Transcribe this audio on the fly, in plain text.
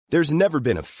There's never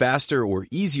been a faster or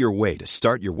easier way to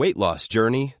start your weight loss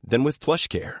journey than with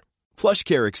PlushCare.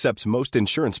 PlushCare accepts most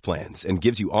insurance plans and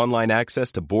gives you online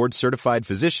access to board-certified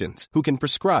physicians who can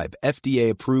prescribe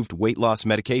FDA-approved weight loss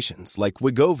medications like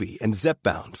Wegovy and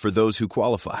Zepbound for those who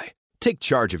qualify. Take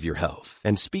charge of your health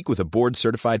and speak with a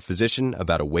board-certified physician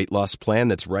about a weight loss plan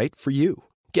that's right for you.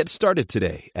 Get started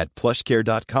today at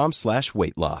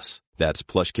plushcare.com/weight loss. That's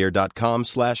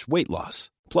plushcare.com/weight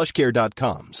loss.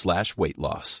 plushcare.com/weight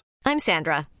loss. I'm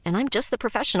Sandra, and I'm just the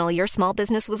professional your small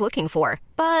business was looking for.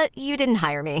 But you didn't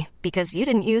hire me because you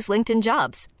didn't use LinkedIn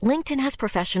Jobs. LinkedIn has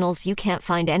professionals you can't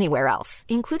find anywhere else,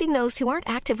 including those who aren't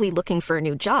actively looking for a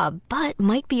new job, but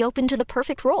might be open to the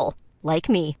perfect role, like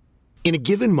me. In a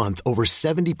given month, over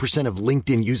 70% of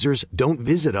LinkedIn users don't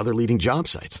visit other leading job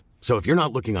sites. So if you're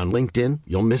not looking on LinkedIn,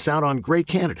 you'll miss out on great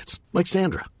candidates like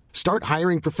Sandra. Start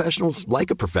hiring professionals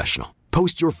like a professional.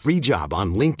 Post your free job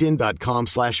on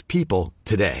linkedin.com/people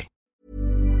today.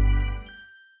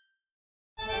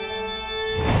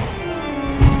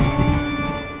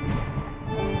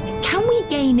 Can we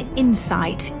gain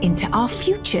insight into our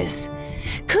futures?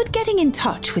 Could getting in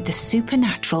touch with the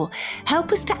supernatural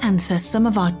help us to answer some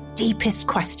of our deepest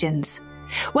questions?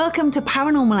 Welcome to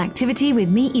Paranormal Activity with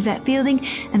me, Yvette Fielding,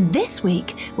 and this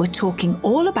week we're talking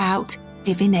all about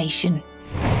divination.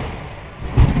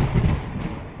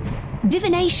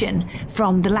 Divination,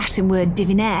 from the Latin word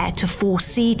divinare, to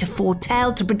foresee, to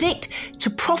foretell, to predict, to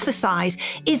prophesize,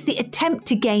 is the attempt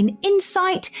to gain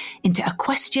insight into a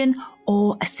question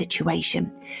or a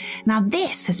situation. Now,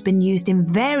 this has been used in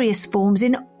various forms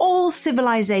in all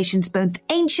civilizations, both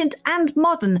ancient and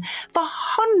modern, for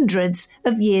hundreds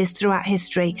of years throughout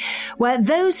history, where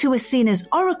those who were seen as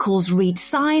oracles read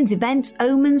signs, events,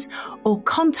 omens, or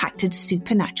contacted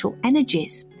supernatural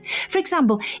energies. For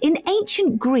example, in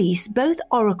ancient Greece, both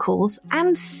oracles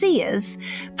and seers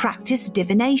practiced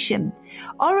divination.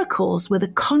 Oracles were the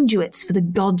conduits for the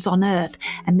gods on earth,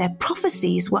 and their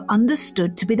prophecies were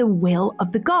understood to be the will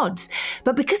of the gods.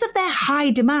 But because of their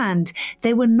high demand,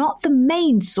 they were not the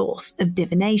main source of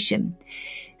divination.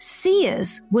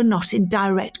 Seers were not in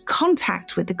direct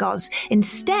contact with the gods.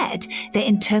 Instead, they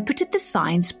interpreted the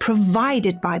signs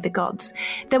provided by the gods.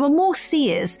 There were more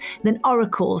seers than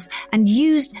oracles and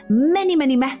used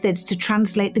many methods to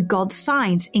translate the gods'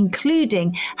 signs,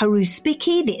 including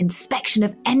haruspiki, the inspection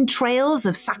of entrails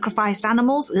of sacrificed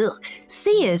animals.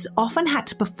 Seers often had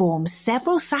to perform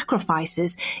several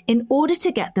sacrifices in order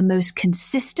to get the most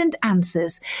consistent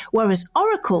answers, whereas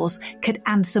oracles could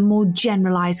answer more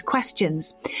generalized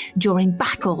questions. During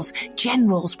battles,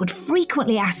 generals would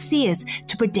frequently ask seers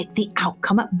to predict the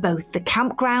outcome at both the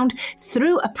campground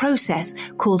through a process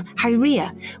called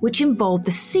hyria, which involved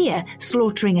the seer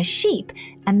slaughtering a sheep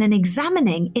and then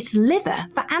examining its liver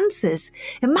for answers.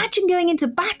 Imagine going into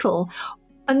battle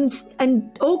and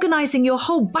organising your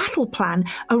whole battle plan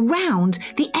around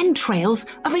the entrails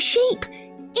of a sheep.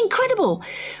 Incredible!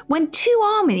 When two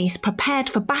armies prepared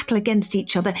for battle against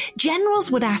each other,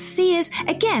 generals would ask seers,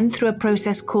 again through a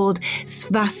process called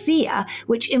svasia,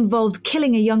 which involved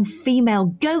killing a young female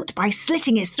goat by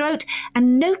slitting its throat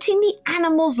and noting the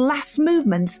animal's last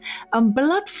movements and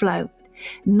blood flow.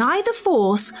 Neither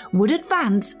force would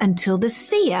advance until the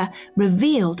seer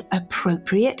revealed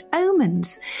appropriate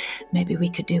omens. Maybe we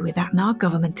could do with that in our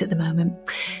government at the moment.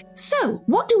 So,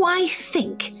 what do I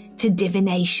think to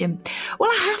divination?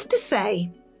 Well, I have to say,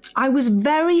 I was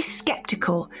very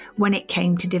sceptical when it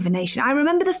came to divination. I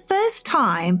remember the first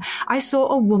time I saw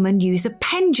a woman use a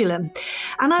pendulum,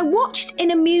 and I watched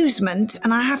in amusement,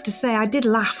 and I have to say I did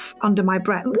laugh under my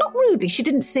breath, not rudely, she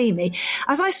didn't see me,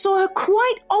 as I saw her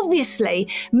quite obviously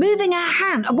moving her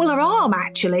hand, well, her arm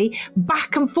actually,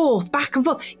 back and forth,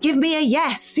 give me a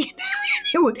yes,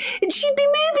 and she'd be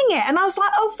moving it, and I was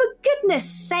like, oh, for goodness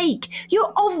sake,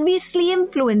 you're obviously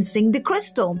influencing the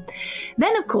crystal.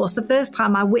 Then, of course, the first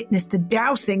time I witnessed the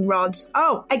dowsing rods,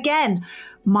 again,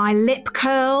 my lip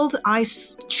curled, I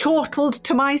chortled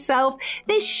to myself.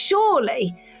 This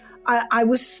surely, I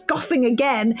was scoffing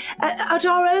again at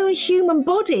our own human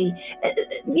body.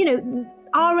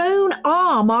 Our own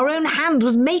arm, our own hand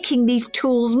was making these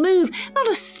tools move, not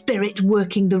a spirit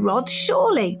working the rods,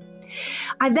 surely.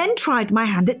 I then tried my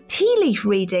hand at tea leaf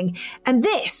reading, and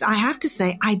this, I have to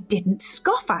say, I didn't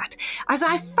scoff at, as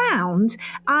I found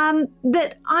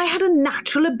that I had a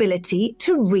natural ability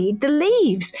to read the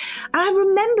leaves. And I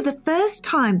remember the first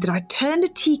time that I turned a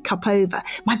teacup over.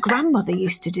 My grandmother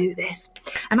used to do this,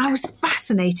 and I was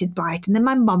fascinated by it. And then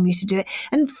my mum used to do it,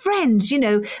 and friends,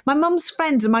 my mum's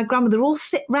friends and my grandmother all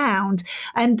sit round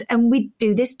and we'd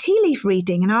do this tea leaf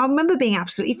reading. And I remember being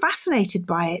absolutely fascinated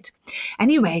by it.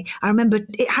 Anyway, I remember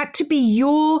it had to be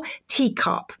your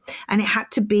teacup and it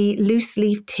had to be loose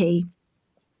leaf tea.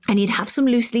 And you'd have some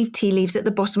loose leaf tea leaves at the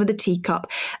bottom of the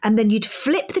teacup. And then you'd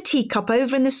flip the teacup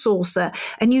over in the saucer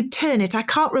and you'd turn it. I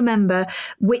can't remember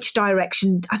which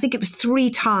direction. I think it was 3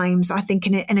 times, I think,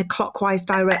 in a clockwise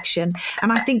direction.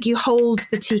 And I think you hold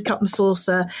the teacup and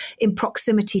saucer in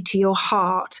proximity to your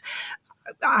heart.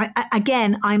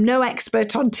 Again, I'm no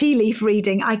expert on tea leaf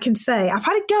reading. I can say I've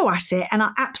had a go at it and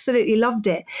I absolutely loved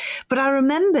it. But I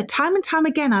remember time and time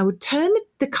again, I would turn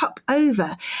the cup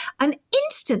over and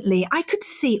instantly I could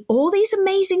see all these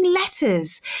amazing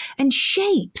letters and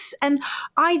shapes. And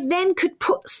I then could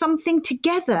put something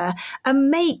together and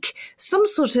make some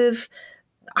sort of,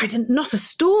 not a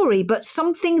story, but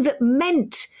something that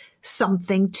meant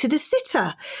something to the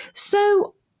sitter.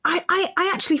 So I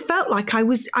actually felt like I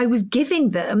was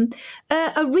giving them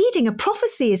a reading, a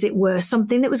prophecy, as it were,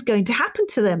 something that was going to happen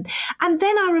to them. And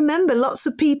then I remember lots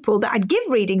of people that I'd give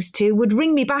readings to would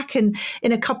ring me back in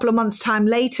a couple of months' time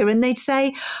later, and they'd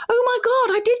say, "Oh my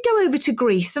God, I did go over to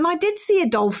Greece and I did see a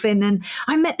dolphin and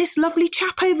I met this lovely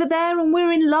chap over there and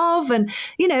we're in love," and,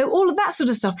 all of that sort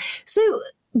of stuff. So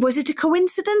was it a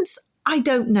coincidence? I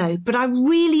don't know, but I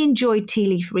really enjoyed tea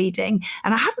leaf reading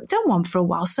and I haven't done one for a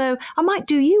while, so I might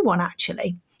do you one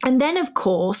actually. And then, of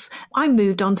course, I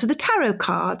moved on to the tarot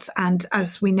cards. And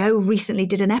as we know, recently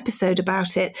did an episode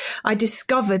about it. I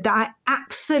discovered that I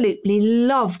absolutely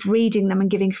loved reading them and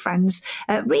giving friends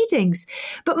readings.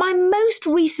 But my most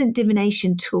recent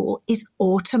divination tool is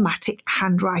automatic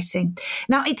handwriting.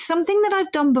 Now, it's something that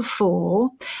I've done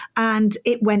before and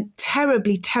it went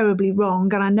terribly, terribly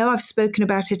wrong. And I know I've spoken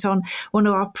about it on one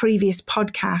of our previous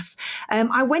podcasts.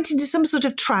 I went into some sort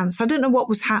of trance. I don't know what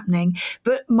was happening,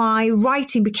 but my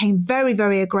writing became very,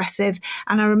 very aggressive.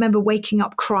 And I remember waking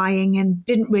up crying and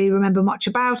didn't really remember much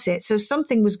about it. So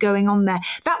something was going on there.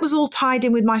 That was all tied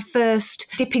in with my first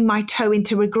dipping my toe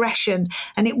into regression.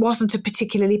 And it wasn't a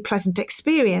particularly pleasant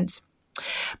experience.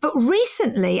 But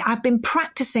recently, I've been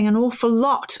practicing an awful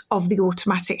lot of the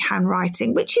automatic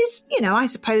handwriting, which is, I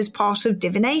suppose part of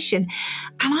divination.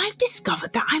 And I've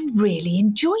discovered that I'm really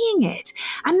enjoying it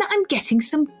and that I'm getting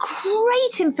some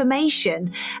great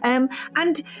information. And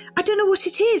I don't know what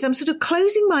it is. I'm sort of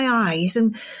closing my eyes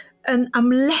and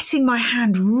I'm letting my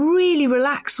hand really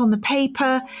relax on the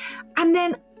paper. And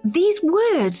then these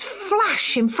words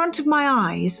flash in front of my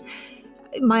eyes.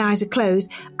 My eyes are closed.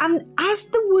 And as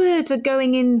the words are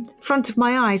going in front of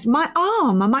my eyes, my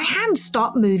arm and my hand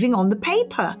start moving on the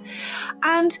paper.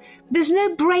 And there's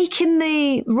no break in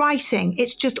the writing.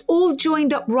 It's just all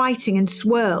joined up writing and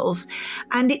swirls.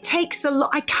 And it takes a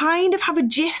lot. I kind of have a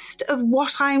gist of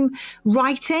what I'm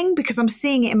writing because I'm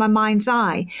seeing it in my mind's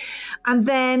eye. And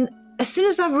then as soon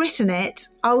as I've written it,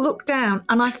 I'll look down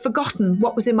and I've forgotten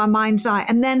what was in my mind's eye.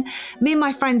 And then me and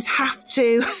my friends have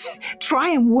to try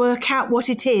and work out what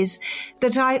it is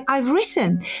that I've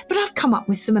written. But I've come up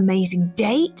with some amazing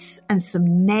dates and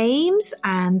some names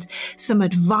and some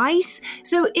advice.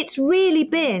 So it's really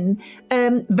been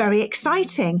very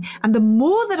exciting. And the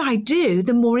more that I do,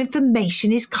 the more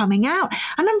information is coming out.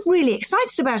 And I'm really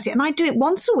excited about it. And I do it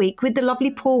once a week with the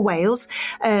lovely Paul Wales,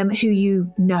 who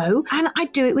you know. And I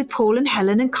do it with Paul and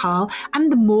Helen and Carl, and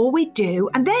the more we do,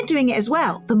 and they're doing it as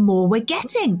well, the more we're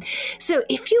getting. So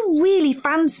if you really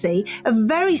fancy a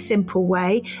very simple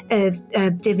way of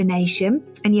divination,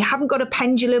 and you haven't got a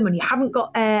pendulum and you haven't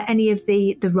got any of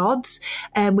the rods,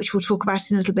 which we'll talk about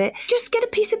in a little bit, just get a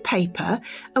piece of paper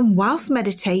and whilst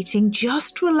meditating,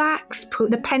 just relax,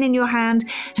 put the pen in your hand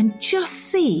and just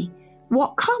see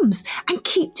what comes and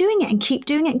keep doing it and keep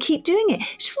doing it and keep doing it.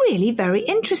 It's really very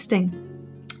interesting.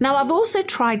 Now, I've also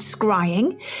tried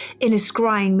scrying in a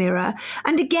scrying mirror.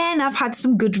 And again, I've had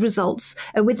some good results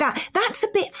with that. That's a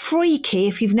bit freaky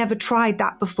if you've never tried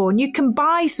that before. And you can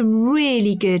buy some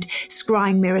really good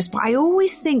scrying mirrors. But I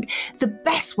always think the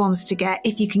best ones to get,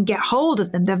 if you can get hold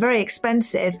of them, they're very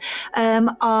expensive,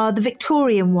 are the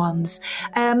Victorian ones.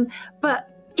 But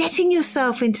getting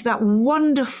yourself into that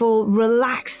wonderful,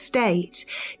 relaxed state,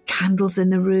 candles in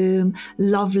the room,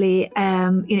 lovely,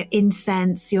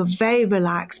 incense, you're very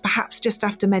relaxed, perhaps just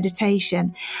after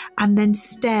meditation, and then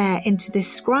stare into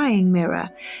this scrying mirror.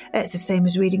 It's the same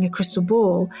as reading a crystal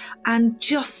ball, and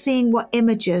just seeing what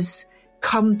images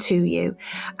come to you.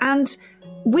 And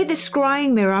with the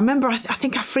scrying mirror, I remember I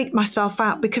think I freaked myself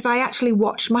out because I actually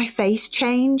watched my face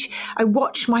change. I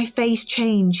watched my face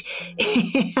change.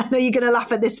 I know you're going to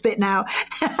laugh at this bit now.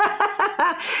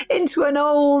 Into an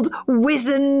old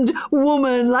wizened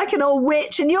woman, like an old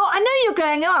witch. And I know you're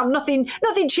going, oh,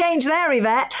 nothing changed there,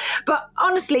 Yvette. But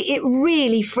honestly, it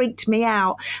really freaked me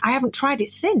out. I haven't tried it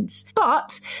since.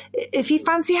 But if you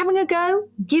fancy having a go,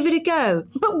 give it a go.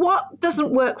 But what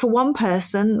doesn't work for one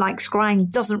person, like scrying,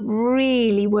 doesn't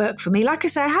really work for me. Like I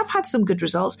say, I have had some good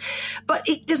results, but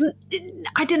it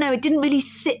didn't really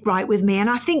sit right with me. And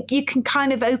I think you can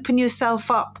kind of open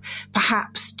yourself up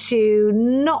perhaps to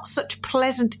not such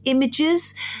pleasant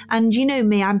images. And you know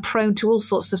me, I'm prone to all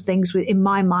sorts of things in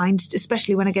my mind,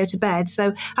 especially when I go to bed.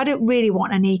 So I don't really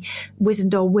want any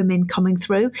wizened old women coming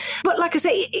through. But like I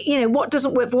say, what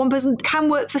doesn't work for one person can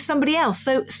work for somebody else.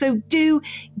 So do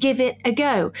give it a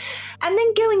go. And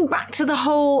then going back to the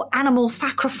whole animal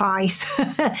sacrifice.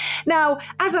 Now,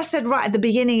 as I said right at the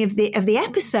beginning of the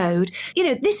episode,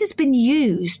 this has been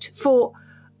used for,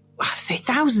 I'd say,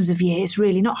 thousands of years,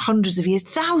 really, not hundreds of years,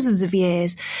 thousands of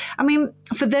years. I mean,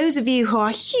 for those of you who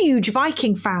are huge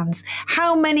Viking fans,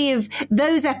 how many of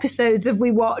those episodes have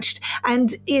we watched?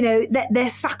 And, they're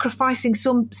sacrificing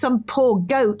some poor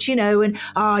goat, and,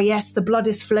 yes, the blood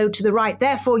is flowed to the right,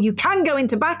 therefore you can go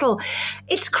into battle.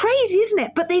 It's crazy, isn't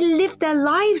it? But they lived their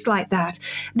lives like that.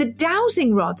 The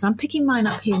dowsing rods, I'm picking mine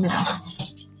up here now.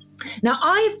 Now,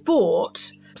 I've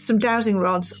bought some dowsing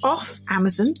rods off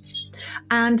Amazon,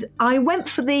 and I went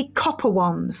for the copper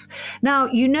ones. Now,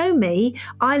 you know me,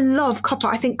 I love copper.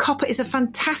 I think copper is a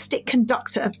fantastic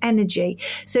conductor of energy.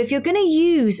 So if you're going to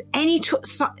use any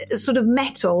sort of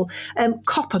metal,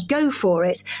 copper, go for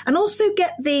it. And also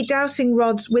get the dowsing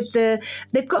rods with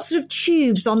they've got sort of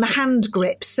tubes on the hand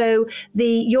grip. So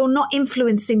you're not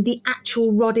influencing the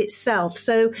actual rod itself.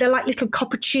 So they're like little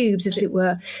copper tubes, as it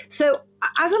were. So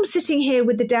as I'm sitting here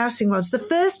with the dowsing rods, the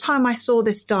first time I saw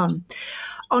this done,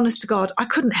 honest to God, I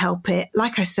couldn't help it.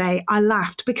 Like I say, I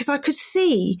laughed because I could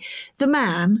see the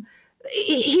man,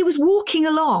 he was walking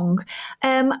along,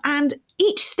 and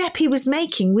each step he was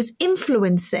making was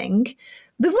influencing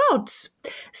the rods.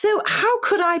 So how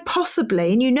could I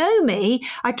possibly, and you know me,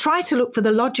 I try to look for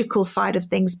the logical side of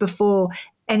things before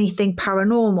anything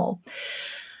paranormal.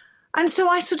 And so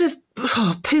I sort of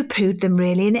poo-pooed them,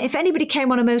 really. And if anybody came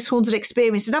on a Most Haunted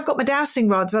experience and I've got my dowsing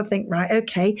rods, I think, right,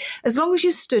 okay, as long as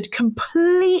you stood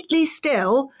completely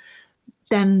still,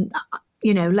 then,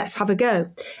 let's have a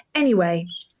go. Anyway,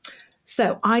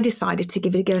 so I decided to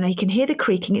give it a go. Now you can hear the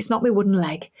creaking. It's not my wooden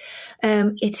leg.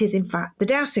 It is, in fact, the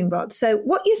dowsing rod. So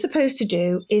what you're supposed to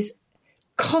do is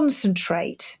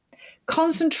concentrate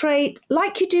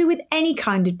like you do with any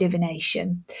kind of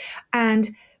divination, and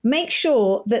make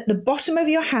sure that the bottom of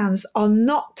your hands are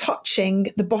not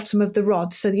touching the bottom of the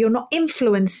rod, so that you're not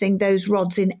influencing those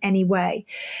rods in any way.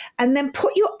 And then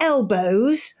put your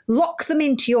elbows, lock them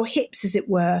into your hips, as it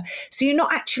were, so you're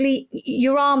not actually,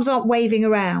 your arms aren't waving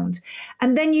around.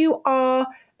 And then you are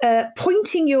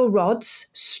pointing your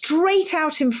rods straight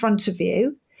out in front of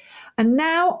you. And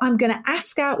now I'm going to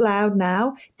ask out loud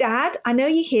now, Dad, I know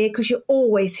you're here because you're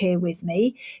always here with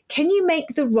me. Can you make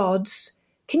the rods?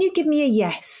 Can you give me a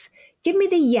yes? Give me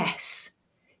the yes.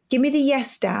 Give me the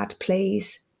yes, Dad,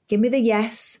 please. Give me the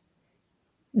yes.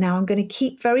 Now I'm going to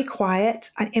keep very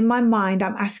quiet. And in my mind,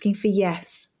 I'm asking for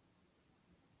yes.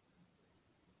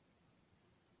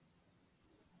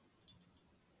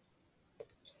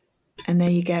 And there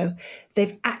you go.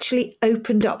 They've actually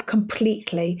opened up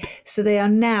completely. So they are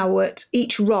now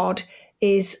each rod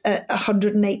is at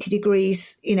 180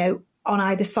 degrees, on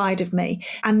either side of me.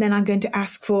 And then I'm going to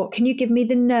ask for, can you give me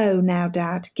the no now,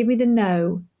 Dad? Give me the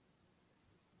no.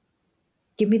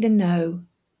 Give me the no.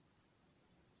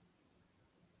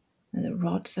 And the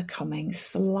rods are coming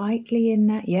slightly in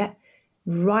there. Yeah,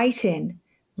 right in.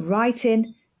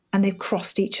 And they've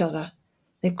crossed each other.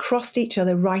 They've crossed each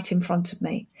other right in front of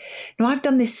me. Now, I've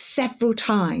done this several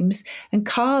times, and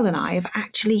Carl and I have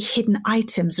actually hidden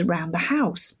items around the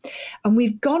house. And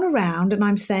we've gone around and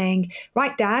I'm saying,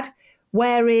 right, Dad,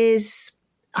 where is,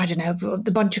 I don't know,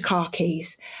 the bunch of car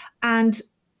keys? And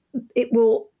it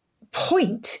will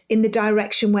point in the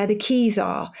direction where the keys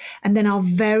are. And then I'll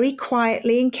very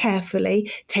quietly and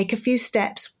carefully take a few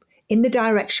steps in the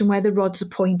direction where the rods are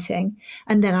pointing.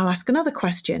 And then I'll ask another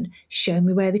question, show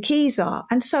me where the keys are,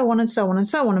 and so on and so on and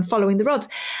so on, and following the rods.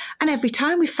 And every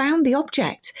time we found the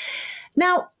object.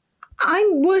 Now,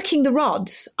 I'm working the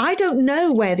rods. I don't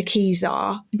know where the keys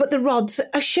are, but the rods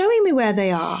are showing me where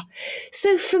they are.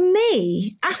 So for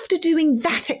me, after doing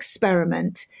that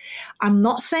experiment, I'm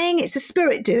not saying it's a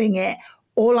spirit doing it.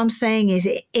 All I'm saying is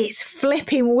it's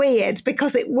flipping weird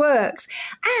because it works.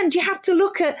 And you have to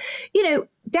look at,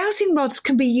 dowsing rods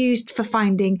can be used for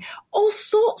finding all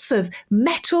sorts of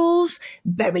metals,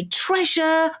 buried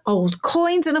treasure, old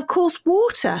coins, and of course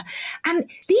water. And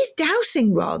these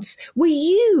dowsing rods were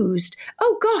used,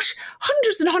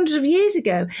 hundreds and hundreds of years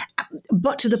ago,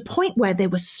 but to the point where they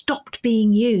were stopped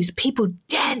being used. People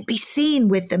daren't be seen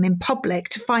with them in public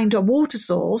to find a water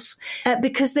source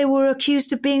because they were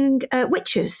accused of being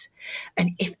witches. And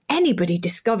if anybody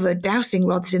discovered dowsing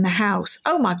rods in the house,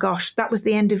 oh my gosh, that was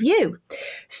the end of you.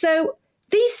 So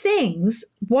these things,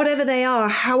 whatever they are,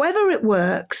 however it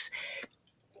works,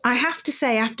 I have to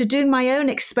say, after doing my own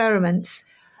experiments,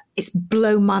 it's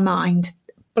blown my mind.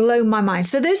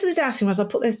 So those are the dowsing rods. I'll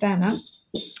put those down now.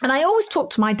 And I always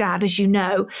talk to my dad, as you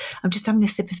know. I'm just having a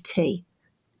sip of tea.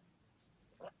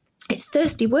 It's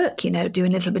thirsty work, doing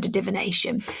a little bit of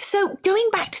divination. So going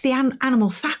back to the animal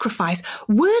sacrifice,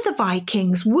 were the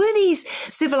Vikings, were these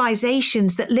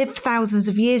civilizations that lived thousands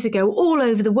of years ago all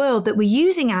over the world that were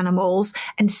using animals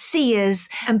and seers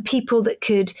and people that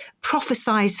could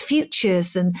prophesize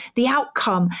futures and the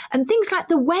outcome and things like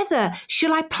the weather?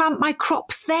 Shall I plant my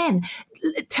crops then?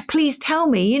 Please tell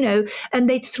me, and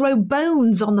they'd throw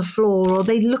bones on the floor or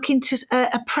they'd look into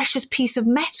a precious piece of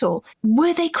metal.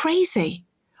 Were they crazy?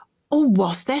 Or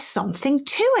was there something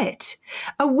to it?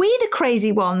 Are we the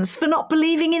crazy ones for not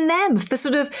believing in them, for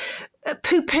sort of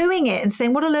poo-pooing it and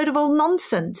saying, what a load of old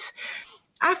nonsense?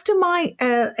 After my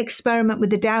experiment with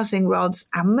the dowsing rods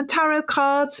and my tarot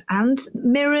cards and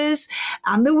mirrors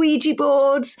and the Ouija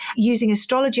boards, using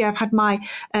astrology, I've had my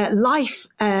life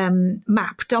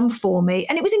map done for me.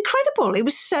 And it was incredible. It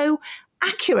was so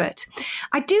accurate.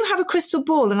 I do have a crystal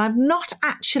ball and I've not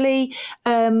actually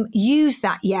used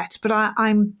that yet, but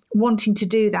I'm wanting to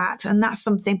do that. And that's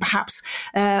something perhaps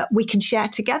we can share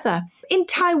together. In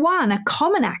Taiwan, a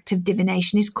common act of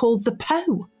divination is called the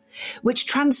Po, which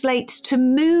translates to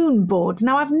moon boards.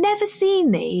 Now, I've never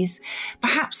seen these.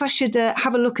 Perhaps I should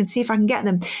have a look and see if I can get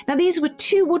them. Now, these were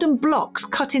 2 wooden blocks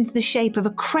cut into the shape of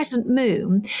a crescent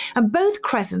moon, and both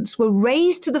crescents were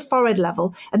raised to the forehead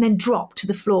level and then dropped to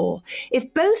the floor.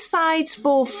 If both sides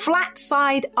fall flat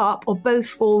side up or both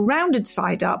fall rounded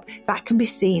side up, that can be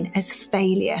seen as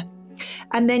failure.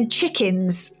 And then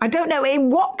chickens, I don't know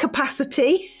in what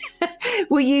capacity,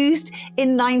 were used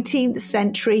in 19th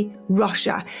century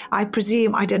Russia. I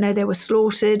presume, they were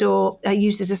slaughtered or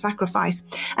used as a sacrifice.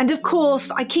 And of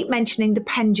course, I keep mentioning the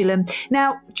pendulum.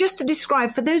 Now, just to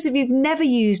describe, for those of you who've never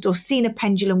used or seen a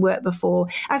pendulum work before,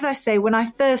 as I say, when I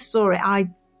first saw it, I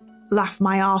laugh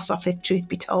my arse off, if truth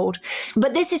be told.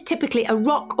 But this is typically a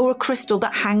rock or a crystal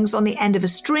that hangs on the end of a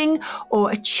string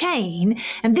or a chain,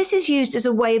 and this is used as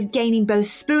a way of gaining both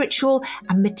spiritual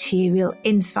and material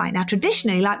insight. Now,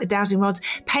 traditionally, like the dowsing rods,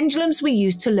 pendulums were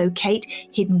used to locate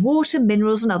hidden water,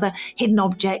 minerals, and other hidden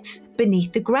objects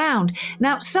beneath the ground.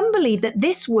 Now, some believe that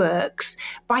this works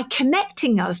by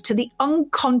connecting us to the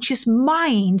unconscious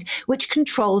mind, which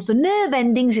controls the nerve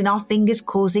endings in our fingers,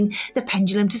 causing the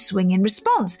pendulum to swing in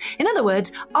response. In other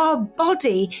words, our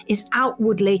body is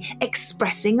outwardly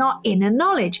expressing our inner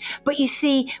knowledge. But you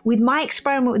see, with my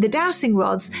experiment with the dowsing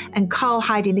rods and Carl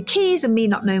hiding the keys and me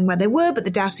not knowing where they were, but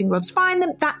the dowsing rods find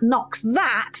them, that knocks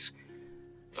that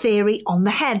theory on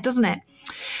the head, doesn't it?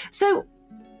 So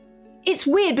it's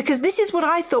weird because this is what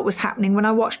I thought was happening when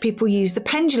I watched people use the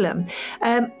pendulum,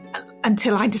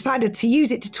 until I decided to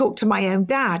use it to talk to my own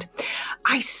dad.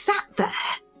 I sat there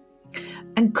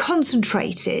and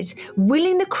concentrated,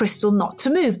 willing the crystal not to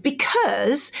move,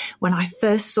 because when I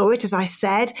first saw it, as I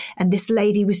said, and this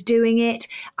lady was doing it,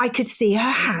 I could see her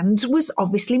hand was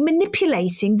obviously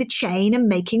manipulating the chain and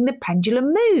making the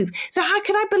pendulum move. So how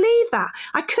could I believe that?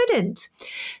 I couldn't.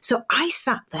 So I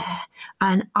sat there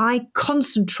and I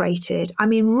concentrated,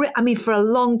 for a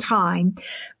long time,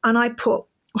 and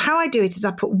how I do it is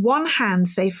I put one hand,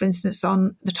 say, for instance,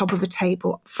 on the top of a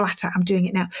table, flat, I'm doing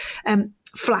it now,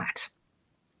 flat,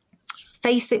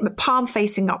 facing, the palm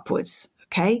facing upwards,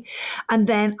 okay? And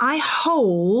then I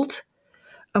hold,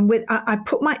 and I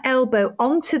put my elbow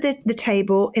onto the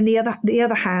table in the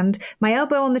other hand, my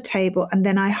elbow on the table, and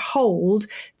then I hold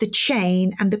the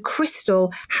chain, and the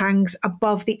crystal hangs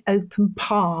above the open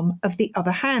palm of the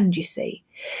other hand, you see.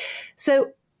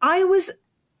 So I was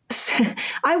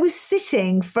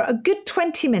sitting for a good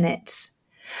 20 minutes,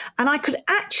 and I could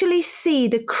actually see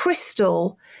the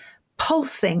crystal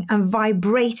pulsing and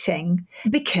vibrating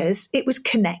because it was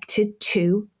connected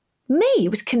to me. It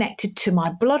was connected to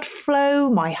my blood flow,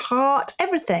 my heart,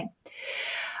 everything.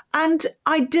 And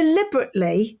I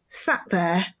deliberately sat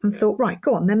there and thought, right,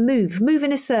 go on, then move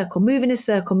in a circle, move in a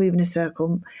circle, move in a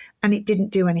circle. and it didn't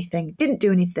do anything. Didn't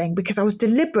do anything because I was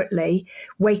deliberately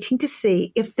waiting to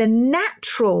see if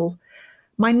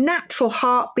my natural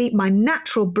heartbeat, my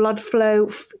natural blood flow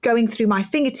going through my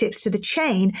fingertips to the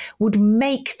chain would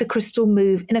make the crystal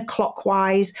move in a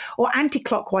clockwise or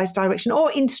anti-clockwise direction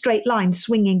or in straight lines,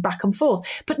 swinging back and forth.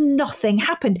 But nothing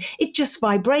happened. It just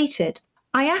vibrated.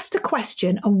 I asked a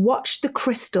question and watched the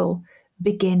crystal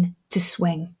begin to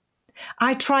swing.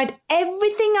 I tried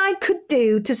everything I could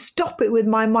do to stop it with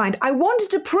my mind. I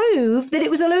wanted to prove that it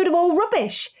was a load of old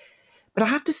rubbish, but I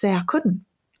have to say I couldn't.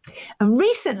 And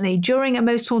recently, during a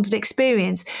Most Haunted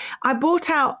experience, I brought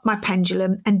out my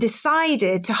pendulum and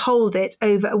decided to hold it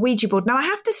over a Ouija board. Now, I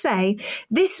have to say,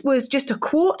 this was just a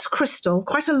quartz crystal,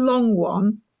 quite a long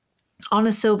one, on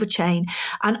a silver chain.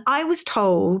 And I was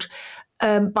told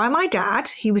by my dad,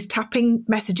 he was tapping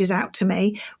messages out to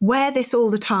me, wear this all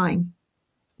the time.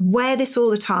 Wear this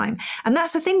all the time. And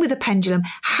that's the thing with a pendulum.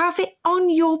 Have it on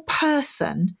your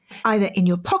person, either in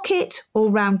your pocket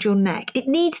or round your neck. It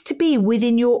needs to be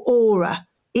within your aura.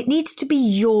 It needs to be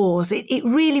yours. It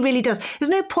really, really does. There's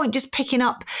no point just picking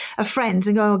up a friend's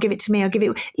and going, oh, give it to me, I'll give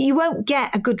it. You won't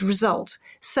get a good result.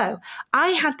 So I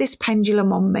had this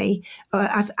pendulum on me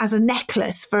as a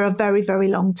necklace for a very, very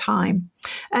long time.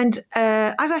 And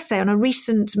as I say, on a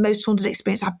recent Most Haunted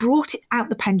experience, I brought it out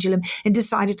the pendulum and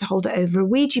decided to hold it over a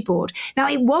Ouija board. Now,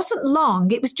 it wasn't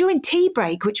long. It was during tea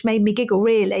break, which made me giggle,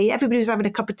 really. Everybody was having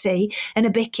a cup of tea and a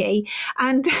bicky.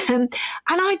 And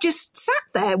I just sat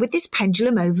there with this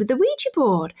pendulum over the Ouija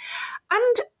board.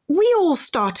 And we all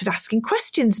started asking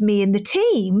questions, me and the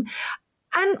team.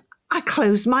 And I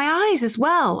closed my eyes as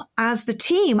well as the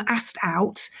team asked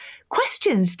out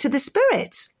questions to the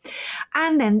spirits.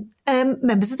 And then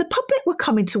members of the public were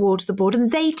coming towards the board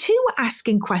and they too were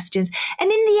asking questions. And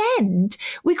in the end,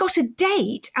 we got a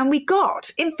date and we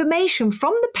got information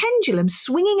from the pendulum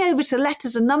swinging over to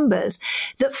letters and numbers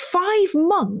that 5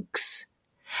 monks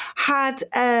had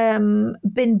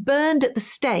been burned at the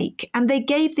stake, and they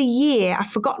gave the year,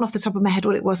 I've forgotten off the top of my head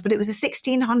what it was, but it was the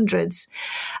 1600s.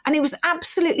 And it was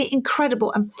absolutely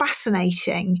incredible and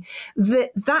fascinating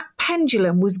that that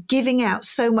pendulum was giving out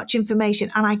so much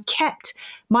information, and I kept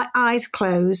my eyes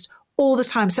closed all the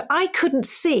time. So I couldn't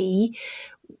see,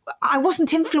 I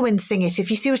wasn't influencing it, if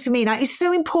you see what I mean. It's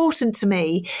so important to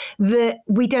me that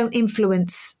we don't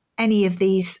influence any of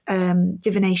these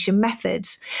divination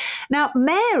methods. Now,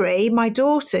 Mary, my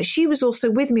daughter, she was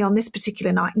also with me on this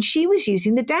particular night, and she was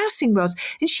using the dowsing rods,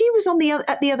 and she was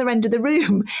at the other end of the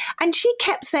room, and she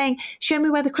kept saying, show me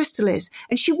where the crystal is.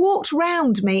 And she walked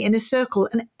round me in a circle,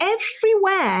 and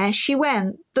everywhere she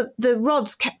went, the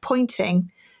rods kept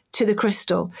pointing to the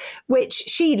crystal, which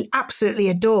she absolutely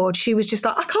adored. She was just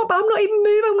like, I'm not even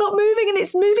moving, I'm not moving, and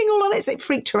it's moving all on it. So it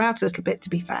freaked her out a little bit,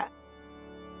 to be fair.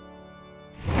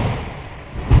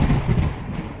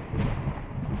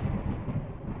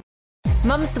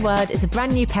 Mum's the Word is a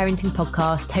brand new parenting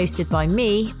podcast hosted by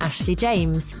me, Ashley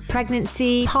James.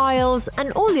 Pregnancy, piles,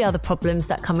 and all the other problems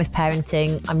that come with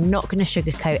parenting, I'm not going to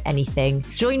sugarcoat anything.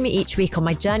 Join me each week on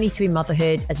my journey through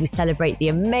motherhood as we celebrate the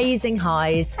amazing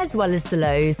highs as well as the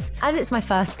lows. As it's my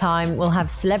first time, we'll have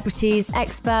celebrities,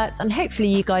 experts, and hopefully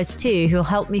you guys too, who'll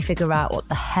help me figure out what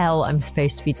the hell I'm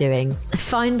supposed to be doing.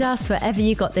 Find us wherever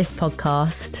you got this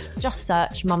podcast. Just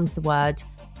search Mum's the Word.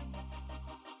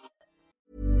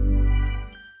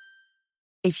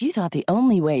 If you thought the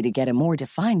only way to get a more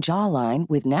defined jawline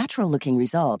with natural-looking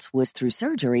results was through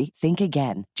surgery, think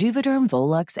again. Juvederm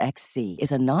Volux XC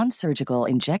is a non-surgical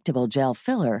injectable gel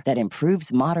filler that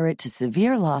improves moderate to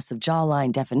severe loss of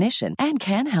jawline definition and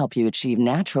can help you achieve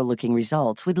natural-looking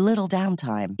results with little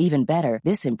downtime. Even better,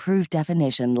 this improved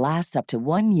definition lasts up to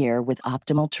 1 year with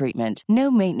optimal treatment.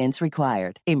 No maintenance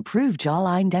required. Improve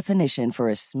jawline definition for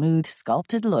a smooth,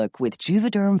 sculpted look with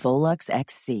Juvederm Volux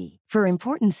XC. For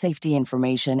important safety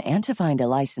information and to find a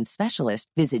licensed specialist,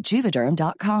 visit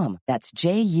Juvederm.com. That's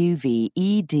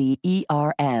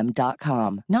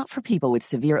Juvederm.com. Not for people with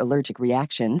severe allergic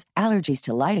reactions, allergies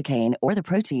to lidocaine, or the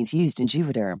proteins used in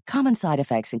Juvederm. Common side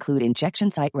effects include injection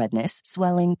site redness,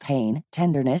 swelling, pain,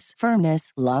 tenderness,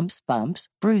 firmness, lumps, bumps,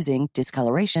 bruising,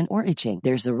 discoloration, or itching.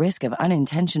 There's a risk of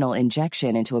unintentional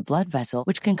injection into a blood vessel,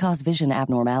 which can cause vision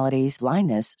abnormalities,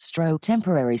 blindness, stroke,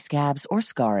 temporary scabs, or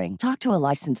scarring. Talk to a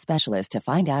licensed specialist to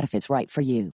find out if it's right for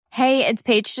you. Hey, it's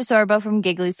Paige DeSorbo from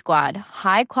Giggly Squad.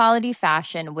 High quality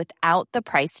fashion without the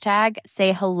price tag.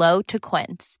 Say hello to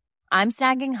Quince. I'm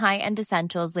snagging high-end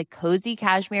essentials like cozy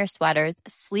cashmere sweaters,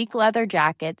 sleek leather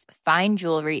jackets, fine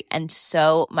jewelry, and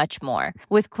so much more.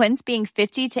 With Quince being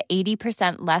 50 to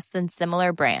 80% less than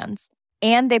similar brands.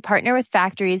 And they partner with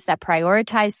factories that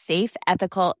prioritize safe,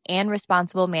 ethical, and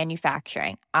responsible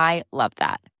manufacturing. I love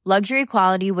that. Luxury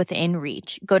quality within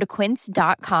reach. Go to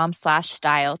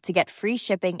quince.com/style to get free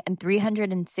shipping and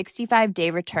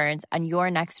 365-day returns on your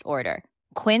next order.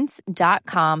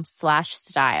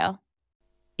 Quince.com/style.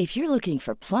 If you're looking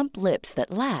for plump lips that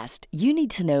last, you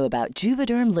need to know about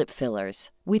Juvederm lip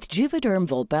fillers. With Juvederm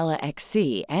Volbella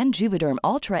XC and Juvederm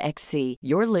Ultra XC,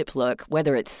 your lip look,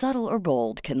 whether it's subtle or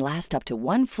bold, can last up to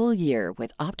 1 full year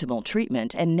with optimal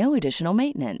treatment and no additional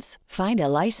maintenance. Find a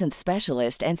licensed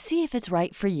specialist and see if it's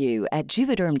right for you at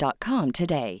Juvederm.com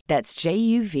today. That's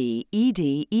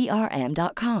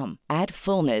JUVEDERM.com. Add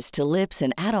fullness to lips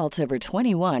in adults over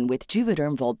 21 with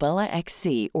Juvederm Volbella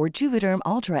XC or Juvederm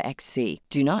Ultra XC.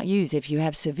 Do not use if you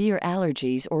have severe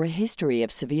allergies or a history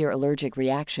of severe allergic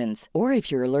reactions, or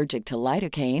if you're allergic to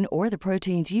lidocaine or the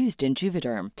proteins used in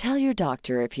Juvederm. Tell your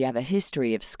doctor if you have a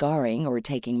history of scarring or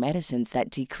taking medicines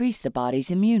that decrease the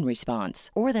body's immune response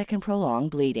or that can prolong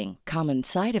bleeding. Common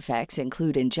side effects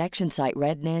include injection site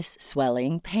redness,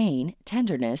 swelling, pain,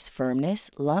 tenderness, firmness,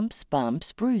 lumps,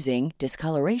 bumps, bruising,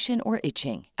 discoloration, or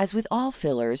itching. As with all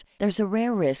fillers, there's a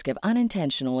rare risk of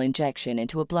unintentional injection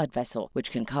into a blood vessel,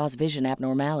 which can cause vision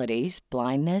abnormalities,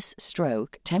 blindness,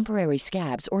 stroke, temporary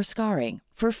scabs, or scarring.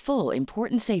 For full,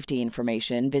 important safety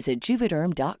information, visit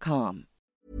Juvederm.com.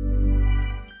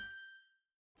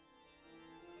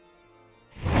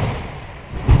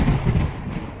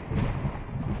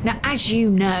 Now, as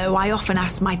you know, I often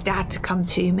ask my dad to come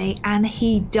to me, and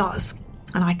he does.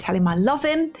 And I tell him I love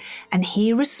him, and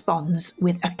he responds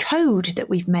with a code that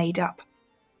we've made up.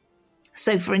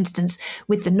 So, for instance,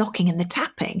 with the knocking and the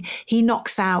tapping, he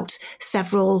knocks out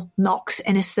several knocks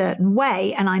in a certain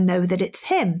way, and I know that it's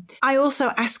him. I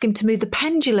also ask him to move the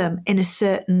pendulum in a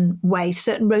certain way,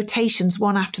 certain rotations,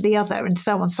 one after the other, and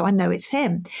so on, so I know it's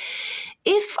him.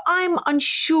 If I'm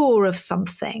unsure of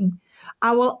something,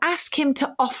 I will ask him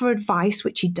to offer advice,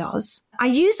 which he does. I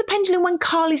use the pendulum when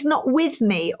Carl is not with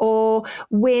me or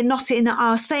we're not in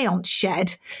our seance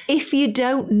shed. If you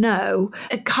don't know,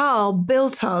 Carl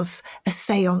built us a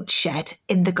seance shed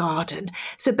in the garden.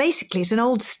 So basically it's an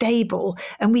old stable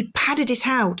and we padded it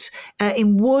out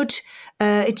in wood.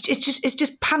 It's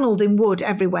just panelled in wood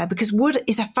everywhere because wood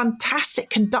is a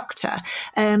fantastic conductor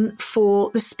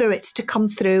for the spirits to come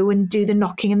through and do the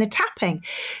knocking and the tapping.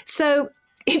 So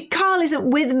if Carl isn't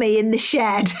with me in the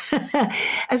shed,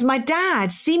 as my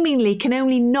dad seemingly can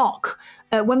only knock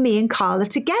when me and Carl are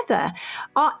together,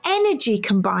 our energy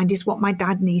combined is what my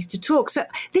dad needs to talk. So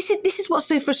this is what's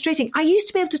so frustrating. I used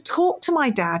to be able to talk to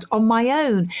my dad on my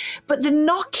own, but the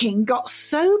knocking got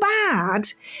so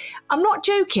bad. I'm not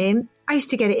joking. I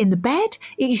used to get it in the bed.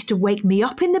 It used to wake me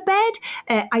up in the bed.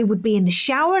 I would be in the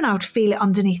shower and I would feel it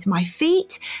underneath my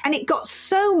feet. And it got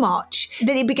so much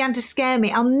that it began to scare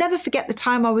me. I'll never forget the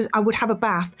time I would have a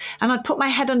bath and I'd put my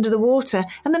head under the water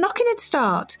and the knocking would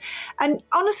start. And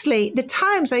honestly, the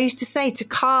times I used to say to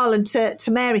Carl and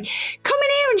to Mary, come in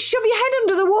here and shove your head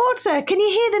under the water. Can you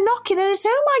hear the knocking? And I'd say,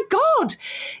 oh my God,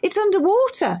 it's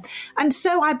underwater. And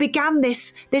so I began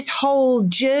this whole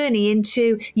journey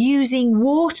into using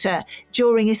water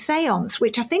during a seance,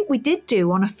 which I think we did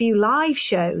do on a few live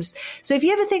shows. So if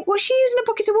you ever think, what's she using a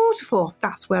bucket of water for?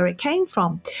 That's where it came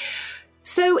from.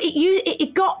 So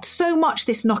it got so much,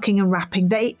 this knocking and rapping,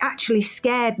 that it actually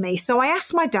scared me. So I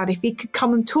asked my dad if he could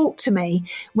come and talk to me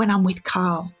when I'm with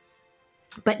Carl.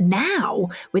 But now,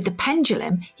 with the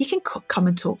pendulum, he can come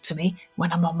and talk to me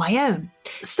when I'm on my own.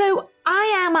 So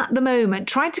I am at the moment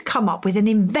trying to come up with an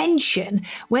invention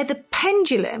where the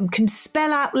pendulum can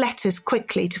spell out letters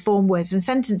quickly to form words and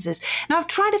sentences. Now, I've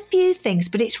tried a few things,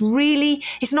 but it's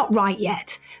not right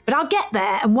yet. But I'll get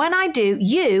there, and when I do,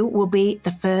 you will be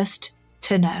the first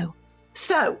to know.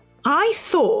 So I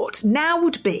thought now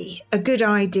would be a good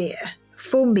idea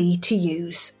for me to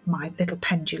use my little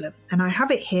pendulum. And I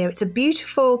have it here. It's a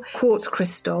beautiful quartz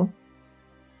crystal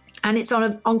and it's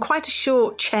on quite a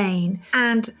short chain.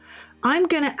 And I'm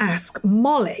going to ask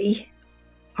Molly,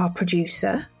 our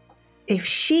producer, if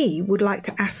she would like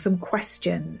to ask some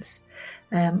questions.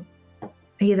 Are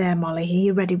you there, Molly? Are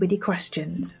you ready with your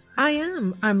questions? I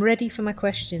am. I'm ready for my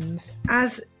questions.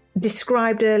 As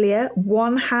described earlier,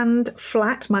 one hand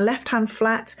flat, my left hand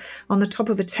flat on the top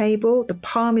of a table, the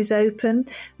palm is open.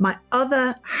 My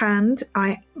other hand,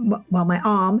 my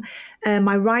arm,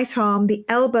 my right arm, the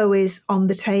elbow is on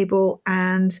the table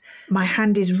and my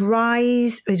hand is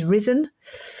risen,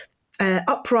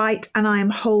 upright, and I am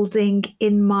holding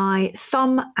in my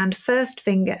thumb and first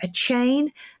finger a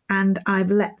chain, and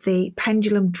I've let the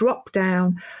pendulum drop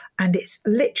down and it's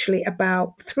literally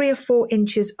about 3 or 4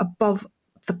 inches above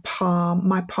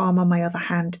my palm on my other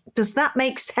hand. Does that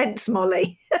make sense,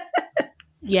 Molly?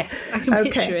 Yes, I can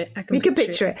picture it. You can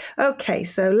picture it. Okay,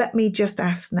 so let me just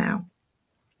ask now.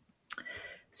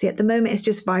 See, at the moment it's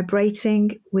just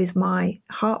vibrating with my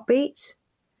heartbeat.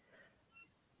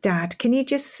 Dad, can you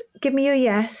just give me a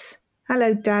yes?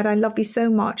 Hello, Dad, I love you so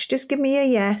much. Just give me a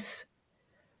yes.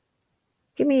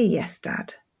 Give me a yes,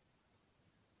 Dad.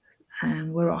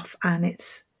 And we're off. And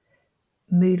it's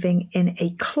moving in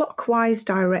a clockwise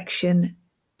direction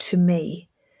to me.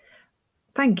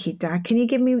 Thank you, Dad. Can you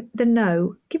give me the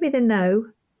no? Give me the no.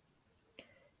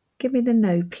 Give me the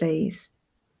no, please.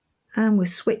 And we're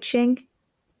switching.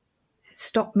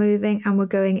 Stop moving, and we're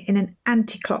going in an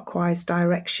anti-clockwise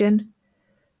direction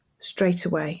straight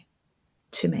away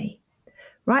to me.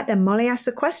 Right then, Molly asks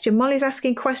a question. Molly's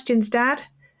asking questions, Dad.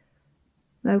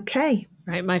 Okay.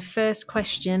 Right, my first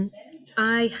question.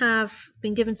 I have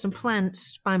been given some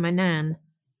plants by my nan,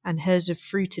 and hers have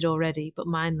fruited already, but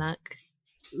mine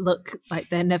look like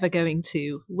they're never going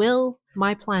to. Will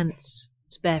my plants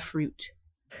bear fruit?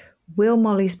 Will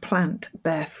Molly's plant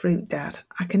bear fruit, Dad?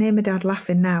 I can hear my dad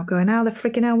laughing now, going, how the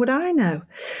freaking hell would I know?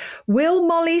 Will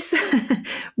Molly's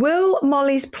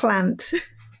plant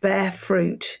bear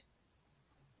fruit?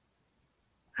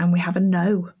 And we have a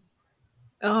no.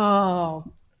 Oh.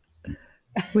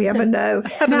 We have a no.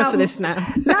 That's enough of this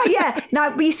now.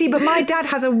 Now, you see, but my dad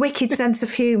has a wicked sense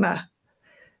of humour.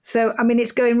 So, I mean,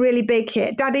 it's going really big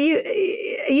here. Dad, are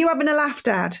you having a laugh,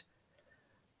 Dad?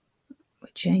 We're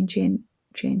changing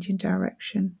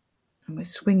direction. And we're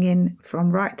swinging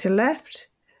from right to left.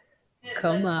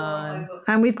 Come on.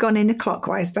 And we've gone in a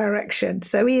clockwise direction.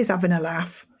 So he is having a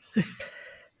laugh.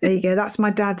 There you go. That's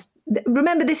my dad's.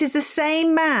 Remember, this is the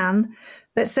same man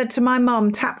that said to my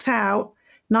mum, tapped out,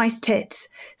 nice tits.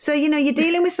 So, you're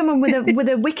dealing with someone with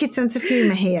a wicked sense of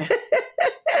humour here.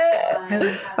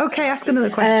 Okay, ask another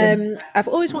question. I've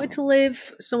always wanted to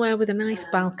live somewhere with a nice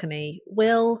balcony.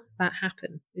 Will that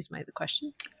happen, is my other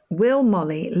question. Will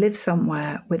Molly live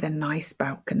somewhere with a nice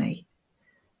balcony?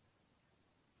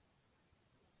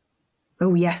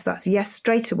 Oh, yes, that's yes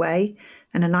straight away.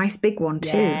 And a nice big one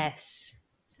too. Yes.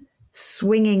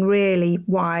 Swinging really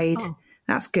wide. Oh,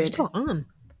 that's good. Spot on.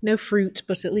 No fruit,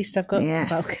 but at least I've got a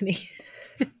balcony.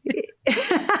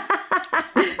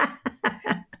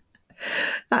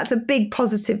 That's a big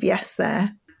positive yes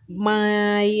there.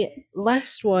 My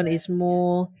last one is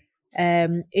more,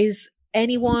 is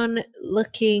anyone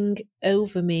looking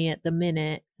over me at the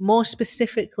minute? More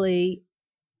specifically,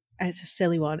 it's a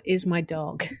silly one, is my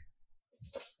dog.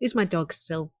 Is my dog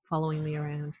still following me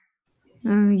around?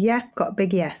 Yeah, got a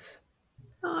big yes.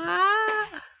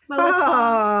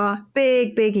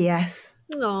 Big yes.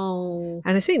 Oh.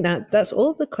 And I think that's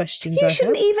all the questions You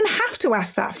shouldn't even have to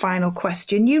ask that final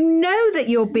question. You know that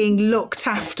you're being looked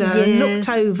after, looked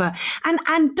over.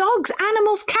 And dogs,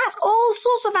 animals, cats, all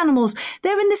sorts of animals,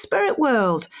 they're in the spirit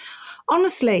world.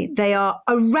 Honestly, they are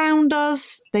around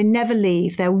us. They never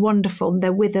leave. They're wonderful.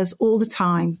 They're with us all the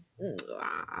time.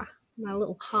 My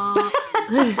little heart.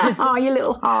 Oh, your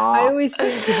little heart. I always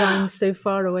think because I'm so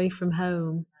far away from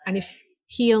home, and if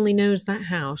he only knows that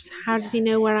house, how does he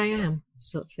know where I am,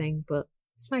 sort of thing. But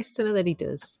it's nice to know that he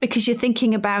does. Because you're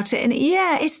thinking about it. And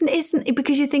isn't it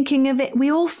because you're thinking of it? We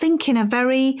all think in a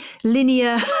very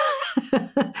linear,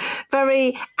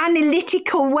 very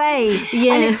analytical way.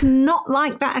 Yeah. And it's not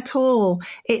like that at all.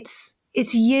 It's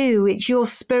you, it's your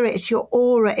spirit, it's your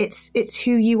aura, it's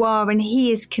who you are, and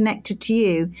he is connected to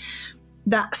you.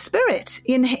 That spirit,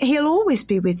 and he'll always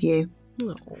be with you.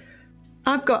 Oh.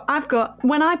 I've got,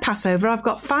 when I pass over, I've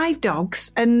got 5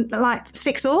 dogs and like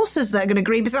 6 horses that are going to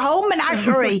agree. It's a whole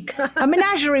menagerie, a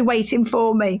menagerie waiting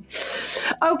for me.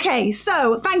 Okay,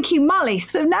 so thank you, Molly.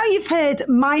 So now you've heard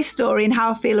my story and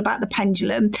how I feel about the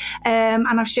pendulum, and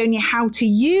I've shown you how to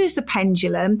use the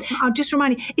pendulum. I'll just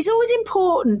remind you, it's always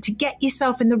important to get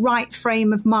yourself in the right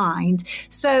frame of mind.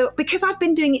 So because I've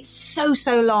been doing it so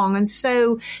long, and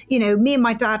so, me and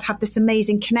my dad have this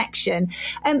amazing connection,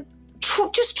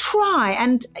 just try.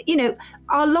 And,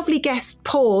 our lovely guest,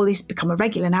 Paul, he's become a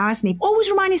regular now, hasn't he? Always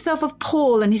remind yourself of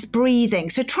Paul and his breathing.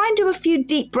 So try and do a few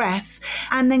deep breaths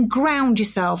and then ground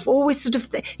yourself. Always sort of,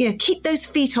 keep those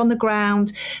feet on the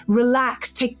ground,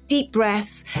 relax, take deep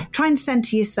breaths, try and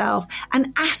center yourself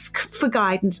and ask for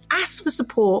guidance, ask for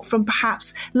support from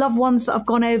perhaps loved ones that have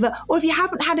gone over. Or if you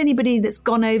haven't had anybody that's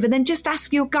gone over, then just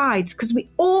ask your guides, because we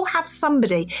all have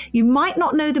somebody. You might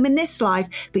not know them in this life,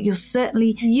 but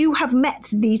you have met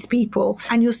these people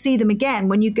and you'll see them again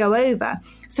when you go over.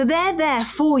 So they're there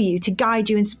for you to guide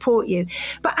you and support you.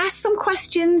 But ask some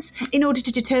questions in order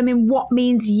to determine what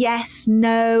means yes,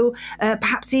 no,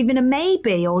 perhaps even a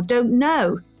maybe or don't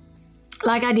know.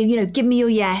 like I did, give me your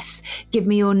yes, give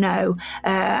me your no,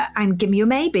 and give me your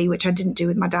maybe, which I didn't do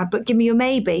with my dad, but give me your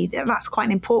maybe. That's quite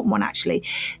an important one, actually.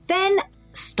 Then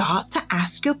start to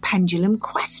ask your pendulum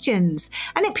questions,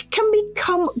 and it can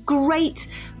become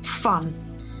great fun.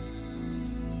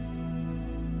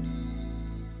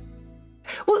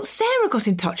 Well, Sarah got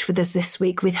in touch with us this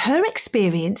week with her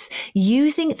experience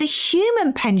using the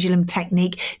human pendulum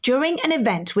technique during an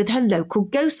event with her local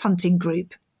ghost hunting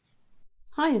group.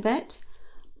 Hi Yvette.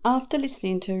 After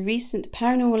listening to a recent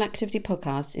Paranormal Activity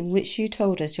podcast in which you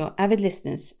told us, your avid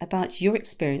listeners, about your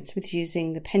experience with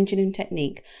using the pendulum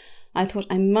technique, I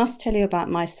thought I must tell you about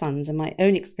my sons and my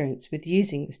own experience with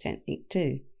using this technique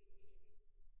too.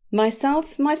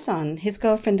 Myself, my son, his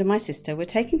girlfriend and my sister were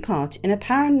taking part in a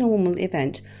paranormal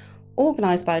event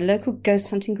organised by a local ghost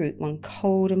hunting group one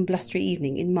cold and blustery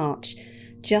evening in March,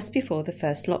 just before the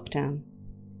first lockdown.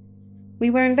 We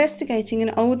were investigating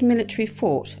an old military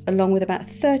fort along with about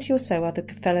 30 or so other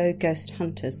fellow ghost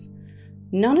hunters,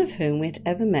 none of whom we had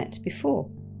ever met before.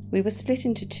 We were split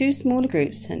into 2 smaller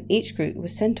groups, and each group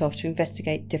was sent off to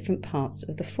investigate different parts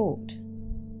of the fort.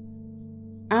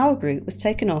 Our group was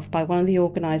taken off by one of the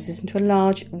organisers into a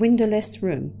large, windowless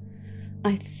room.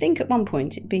 I think at one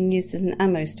point it had been used as an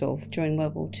ammo store during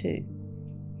World War II.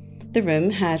 The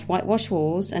room had whitewashed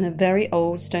walls and a very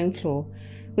old stone floor,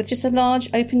 with just a large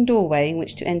open doorway in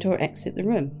which to enter or exit the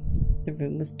room. The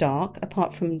room was dark,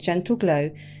 apart from a gentle glow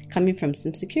coming from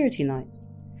some security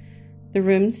lights. The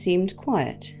room seemed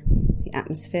quiet. The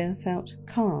atmosphere felt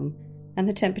calm, and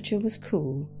the temperature was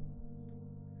cool.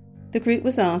 The group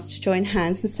was asked to join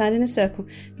hands and stand in a circle.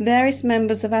 Various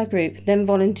members of our group then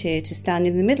volunteered to stand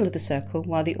in the middle of the circle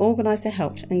while the organiser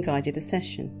helped and guided the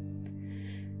session.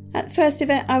 At first,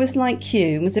 Yvette, I was like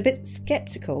you and was a bit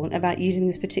sceptical about using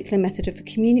this particular method of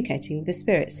communicating with the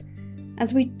spirits,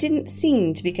 as we didn't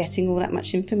seem to be getting all that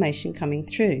much information coming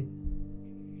through.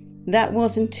 That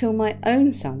was until my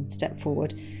own son stepped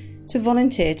forward to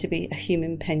volunteer to be a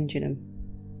human pendulum.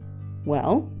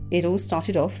 Well, it all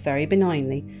started off very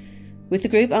benignly, with the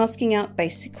group asking out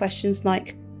basic questions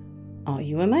like, "Are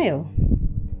you a male?"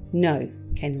 "No,"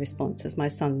 came the response as my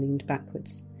son leaned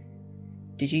backwards.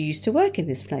 "Did you used to work in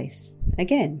this place?"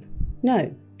 Again,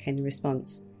 "No," came the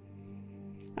response.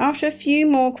 After a few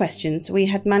more questions, we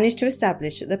had managed to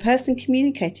establish that the person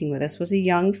communicating with us was a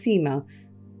young female,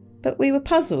 but we were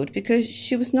puzzled because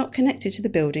she was not connected to the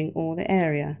building or the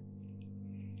area.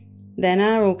 Then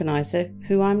our organiser,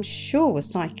 who I'm sure was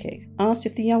psychic, asked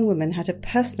if the young woman had a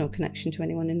personal connection to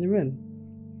anyone in the room.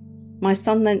 My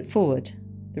son leant forward,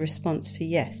 the response for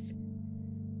yes.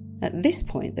 At this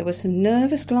point, there were some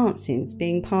nervous glancings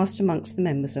being passed amongst the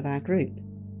members of our group.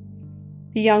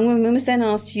 The young woman was then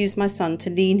asked to use my son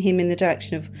to lean him in the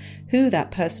direction of who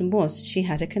that person was she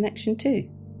had a connection to.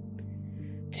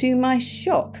 To my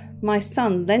shock, my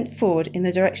son leant forward in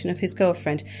the direction of his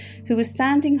girlfriend, who was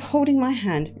standing holding my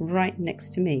hand right next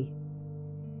to me.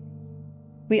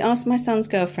 We asked my son's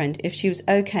girlfriend if she was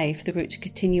okay for the group to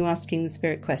continue asking the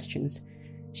spirit questions.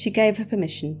 She gave her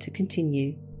permission to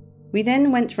continue. We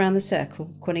then went round the circle,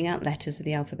 calling out letters of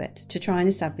the alphabet to try and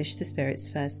establish the spirit's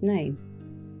first name.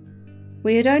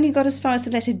 We had only got as far as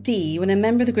the letter D when a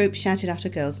member of the group shouted out a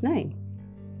girl's name.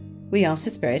 We asked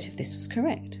the spirit if this was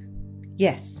correct.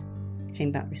 "Yes,"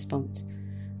 came back response,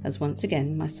 as once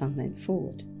again my son leant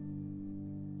forward.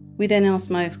 We then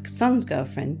asked my son's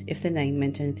girlfriend if the name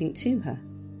meant anything to her.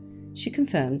 She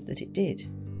confirmed that it did.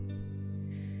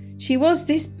 She was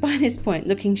by this point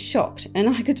looking shocked, and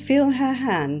I could feel her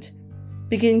hand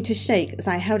beginning to shake as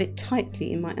I held it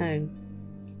tightly in my own.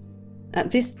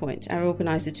 At this point, our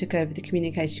organiser took over the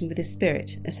communication with the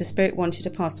spirit, as the spirit wanted to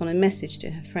pass on a message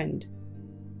to her friend.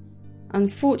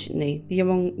 Unfortunately, the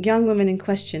young woman in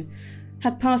question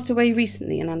had passed away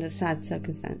recently and under sad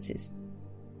circumstances.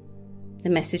 The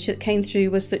message that came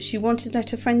through was that she wanted to let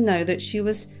her friend know that she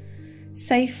was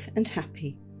safe and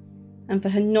happy, and for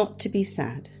her not to be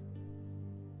sad.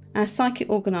 Our psychic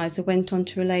organiser went on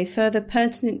to relay further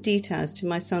pertinent details to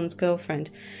my son's girlfriend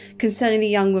concerning the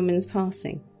young woman's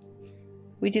passing.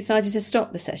 We decided to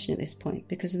stop the session at this point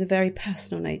because of the very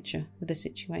personal nature of the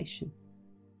situation.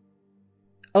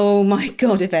 Oh my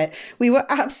God, Yvette, we were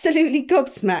absolutely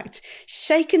gobsmacked,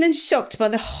 shaken and shocked by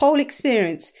the whole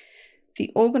experience. The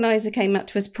organiser came up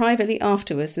to us privately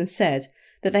afterwards and said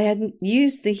that they had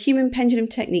used the human pendulum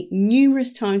technique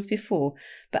numerous times before,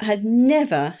 but had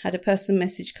never had a personal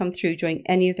message come through during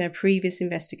any of their previous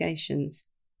investigations.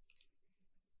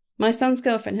 My son's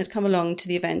girlfriend had come along to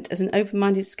the event as an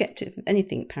open-minded skeptic of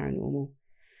anything paranormal.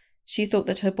 She thought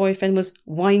that her boyfriend was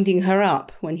winding her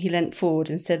up when he leant forward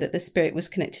and said that the spirit was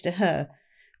connected to her,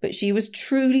 but she was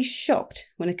truly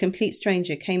shocked when a complete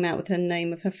stranger came out with her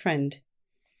name of her friend.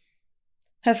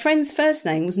 Her friend's first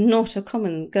name was not a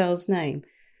common girl's name,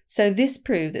 so this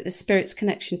proved that the spirit's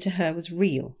connection to her was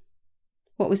real.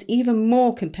 What was even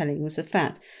more compelling was the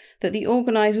fact that the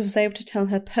organiser was able to tell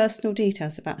her personal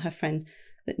details about her friend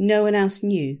that no one else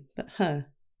knew but her.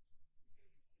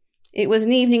 It was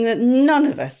an evening that none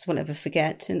of us will ever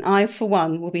forget, and I, for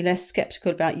one, will be less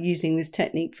sceptical about using this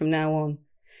technique from now on.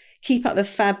 Keep up the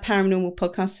fab paranormal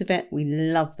podcasts, Yvette. We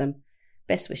love them.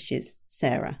 Best wishes,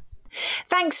 Sarah.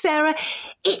 Thanks, Sarah.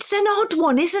 It's an odd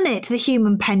one, isn't it, the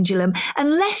human pendulum?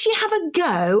 Unless you have a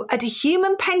go at a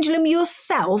human pendulum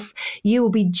yourself, you will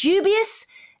be dubious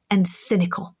and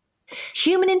cynical.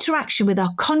 Human interaction with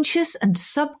our conscious and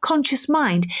subconscious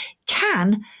mind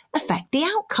can affect the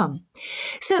outcome.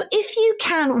 So if you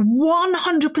can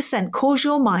 100% cause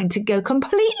your mind to go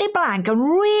completely blank and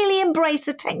really embrace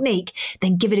the technique,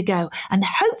 then give it a go. And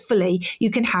hopefully you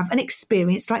can have an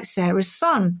experience like Sarah's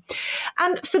son.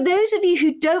 And for those of you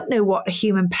who don't know what a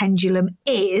human pendulum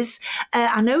is,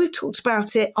 I know we've talked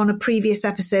about it on a previous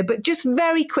episode, but just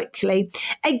very quickly,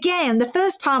 again, the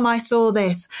first time I saw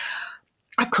this,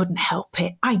 I couldn't help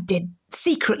it. I did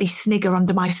secretly snigger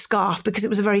under my scarf because it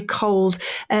was a very cold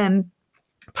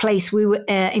place we were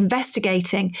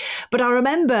investigating. But I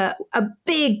remember a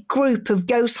big group of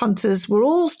ghost hunters were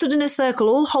all stood in a circle,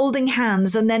 all holding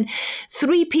hands. And then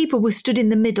 3 people were stood in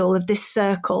the middle of this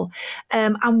circle.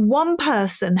 And one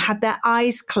person had their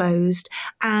eyes closed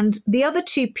and the other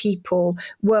 2 people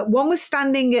one was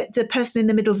standing at the person in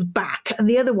the middle's back and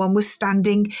the other one was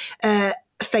standing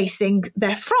facing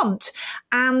their front.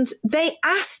 And they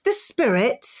asked the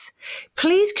spirits,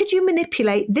 please could you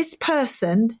manipulate this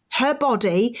person, her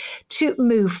body, to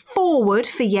move forward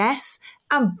for yes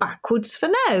and backwards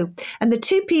for no. And the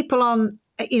 2 people on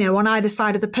either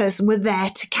side of the person were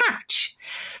there to catch.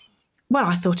 Well,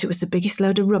 I thought it was the biggest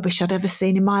load of rubbish I'd ever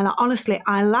seen in my life. Honestly,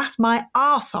 I laughed my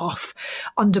arse off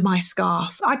under my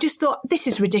scarf. I just thought, this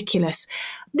is ridiculous.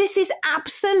 This is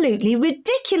absolutely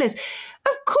ridiculous.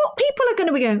 Of course, people are going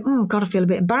to be going, oh, God, I feel a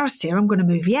bit embarrassed here. I'm going to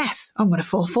move yes. I'm going to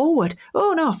fall forward.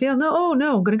 Oh, no, I feel no. Oh,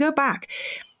 no, I'm going to go back.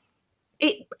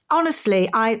 Honestly,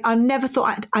 I never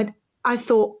thought, I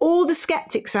thought all the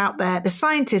skeptics out there, the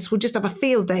scientists, would just have a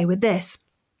field day with this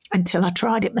until I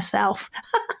tried it myself.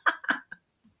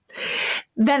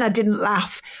 Then I didn't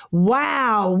laugh.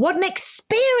 Wow, what an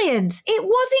experience. It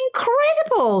was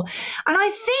incredible. And I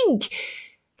think,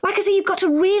 like I say, you've got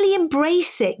to really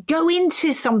embrace it. Go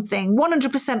into something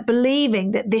 100%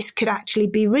 believing that this could actually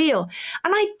be real.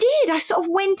 And I did. I sort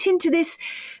of went into this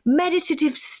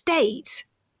meditative state,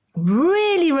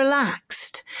 really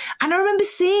relaxed. And I remember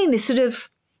seeing this sort of,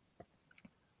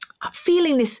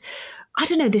 feeling this, I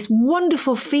don't know, this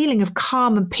wonderful feeling of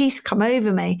calm and peace come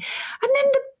over me. And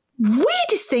then the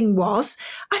weirdest thing was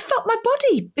I felt my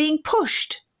body being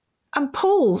pushed and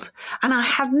pulled and I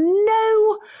had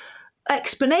no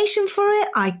explanation for it.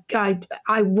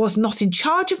 I was not in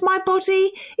charge of my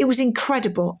body. It was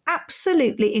incredible,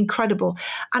 absolutely incredible.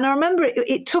 And I remember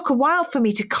it took a while for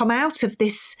me to come out of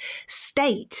this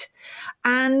state,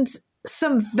 and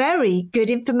some very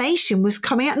good information was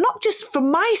coming out, not just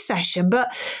from my session,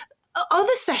 but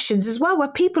other sessions as well, where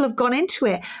people have gone into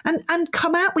it and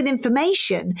come out with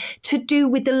information to do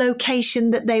with the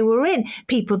location that they were in.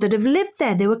 People that have lived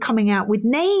there, they were coming out with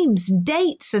names and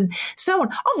dates and so on.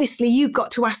 Obviously, you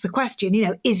got to ask the question,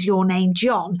 is your name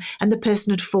John? And the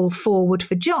person would fall forward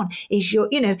for John. Is your,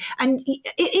 and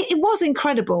it was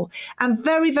incredible and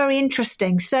very, very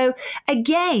interesting. So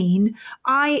again,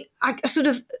 I sort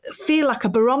of feel like a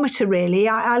barometer, really.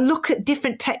 I look at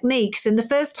different techniques, and the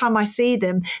first time I see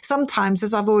them, sometimes,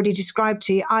 as I've already described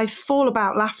to you, I fall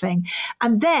about laughing.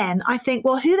 And then I think,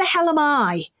 well, who the hell am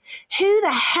I? Who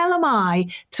the hell am I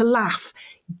to laugh?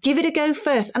 Give it a go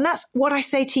first. And that's what I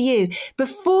say to you.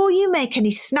 Before you make any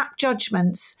snap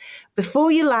judgments,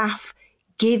 before you laugh,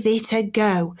 give it a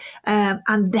go.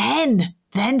 And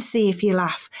then see if you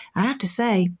laugh. I have to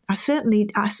say, I certainly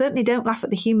don't laugh at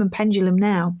the human pendulum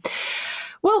now.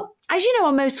 Well, as you know,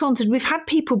 on Most Haunted, we've had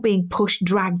people being pushed,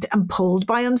 dragged and pulled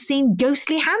by unseen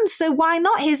ghostly hands. So why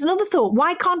not? Here's another thought.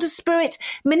 Why can't a spirit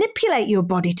manipulate your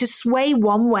body to sway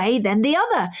one way, then the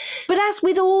other? But as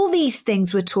with all these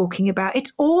things we're talking about,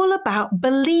 it's all about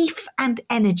belief and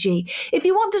energy. If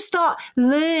you want to start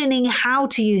learning how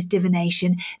to use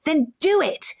divination, then do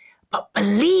it, but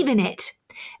believe in it.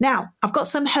 Now, I've got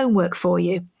some homework for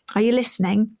you. Are you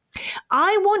listening?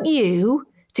 I want you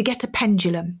to get a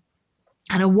pendulum.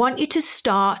 and I want you to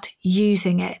start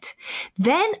using it.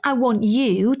 Then I want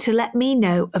you to let me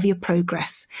know of your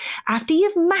progress. After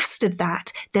you've mastered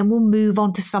that, then we'll move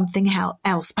on to something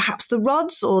else, perhaps the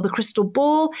rods or the crystal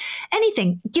ball,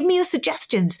 anything. Give me your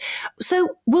suggestions.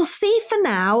 So we'll see for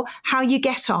now how you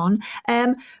get on,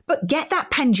 but get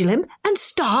that pendulum and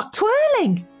start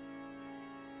twirling.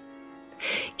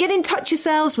 Get in touch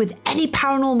yourselves with any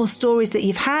paranormal stories that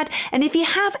you've had, and if you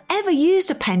have ever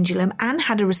used a pendulum and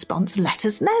had a response, let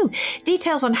us know.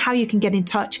 Details on how you can get in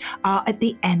touch are at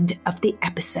the end of the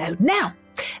episode. Now,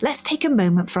 let's take a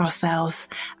moment for ourselves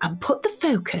and put the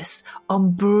focus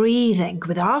on breathing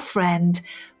with our friend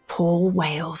Paul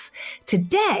Wales.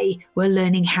 Today, we're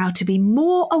learning how to be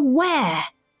more aware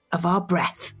of our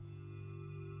breath.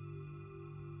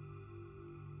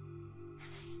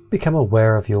 Become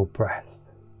aware of your breath.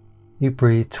 You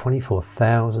breathe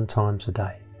 24,000 times a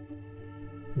day.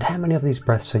 And how many of these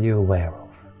breaths are you aware of?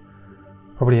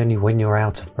 Probably only when you're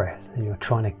out of breath and you're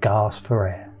trying to gasp for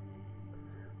air.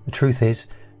 The truth is,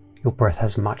 your breath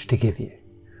has much to give you.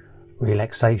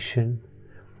 Relaxation,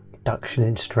 reduction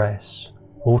in stress,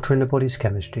 altering the body's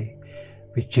chemistry,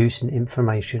 reducing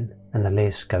inflammation, and the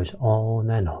list goes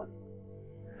on and on.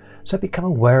 So become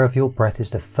aware of your breath is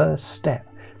the first step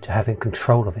to having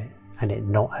control of it and it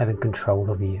not having control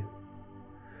of you.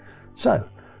 So,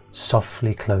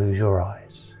 softly close your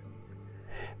eyes.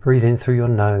 Breathe in through your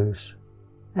nose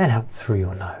and out through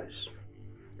your nose.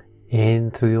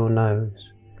 In through your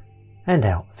nose and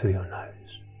out through your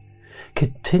nose.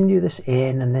 Continue this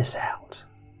in and this out.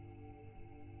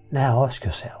 Now ask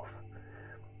yourself,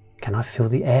 can I feel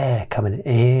the air coming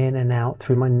in and out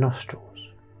through my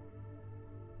nostrils?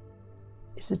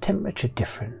 Is the temperature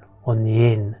different on the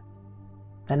in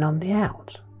than on the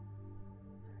out?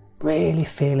 Really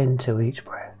feel into each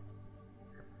breath.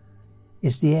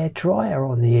 Is the air drier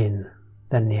on the in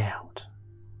than the out?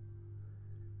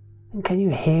 And can you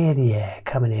hear the air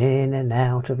coming in and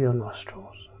out of your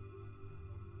nostrils?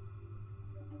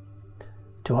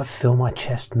 Do I feel my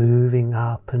chest moving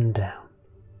up and down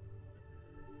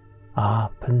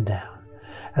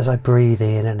as I breathe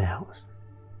in and out?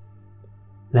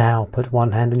 Now put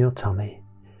one hand on your tummy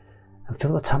and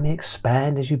feel the tummy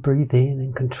expand as you breathe in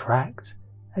and contract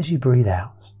as you breathe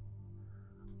out.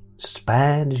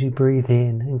 Expand as you breathe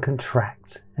in and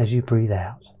contract as you breathe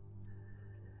out.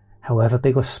 However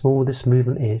big or small this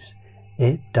movement is,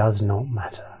 it does not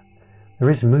matter. There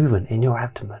is movement in your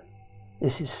abdomen.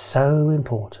 This is so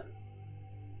important.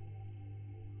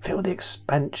 Feel the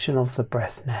expansion of the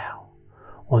breath now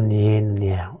on the in and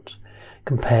the out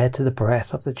compared to the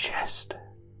breath of the chest.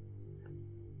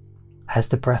 Has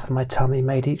the breath of my tummy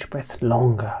made each breath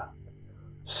longer,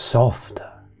 softer,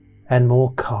 and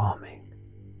more calming?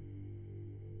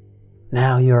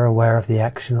 Now you're aware of the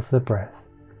action of the breath.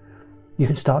 You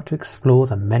can start to explore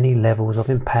the many levels of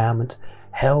empowerment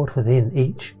held within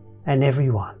each and every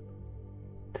one.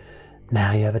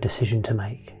 Now you have a decision to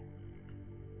make.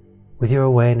 With your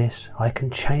awareness, I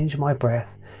can change my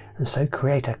breath and so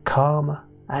create a calmer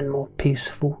and more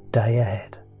peaceful day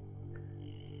ahead.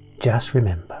 Just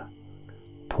remember,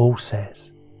 Paul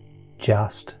says,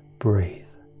 just breathe.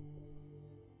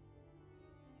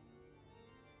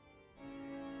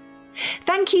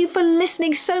 Thank you for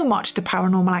listening so much to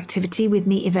Paranormal Activity with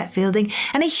me, Yvette Fielding,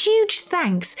 and a huge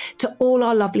thanks to all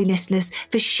our lovely listeners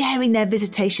for sharing their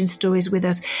visitation stories with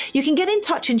us. You can get in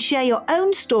touch and share your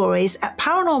own stories at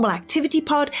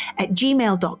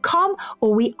paranormalactivitypod@gmail.com,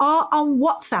 or we are on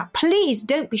WhatsApp. Please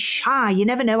don't be shy. You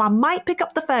never know, I might pick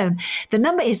up the phone. The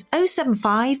number is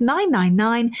 075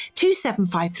 999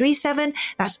 27537.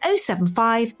 That's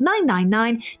 075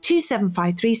 999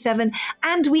 27537.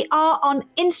 And we are on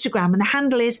Instagram, and the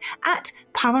handle is at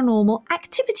Paranormal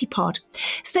Activity Pod.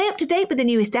 Stay up to date with the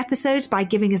newest episodes by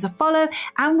giving us a follow,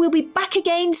 and we'll be back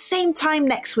again same time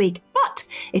next week. But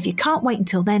if you can't wait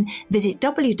until then, visit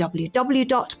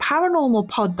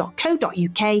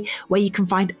www.paranormalpod.co.uk, where you can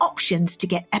find options to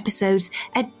get episodes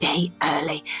a day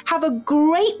early. Have a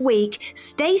great week,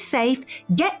 stay safe,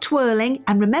 get twirling,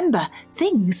 and remember,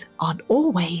 things aren't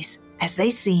always as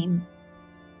they seem.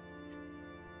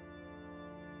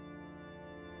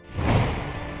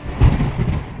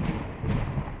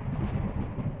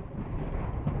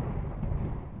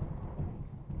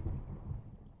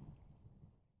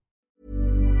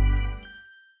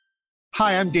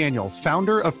 Hi, I'm Daniel,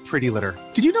 founder of Pretty Litter.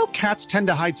 Did you know cats tend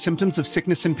to hide symptoms of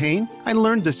sickness and pain? I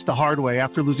learned this the hard way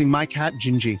after losing my cat,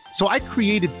 Gingy. So I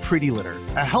created Pretty Litter,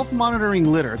 a health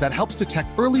monitoring litter that helps detect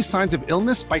early signs of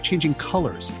illness by changing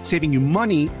colors, saving you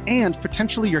money and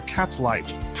potentially your cat's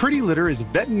life. Pretty Litter is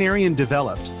veterinarian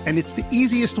developed, and it's the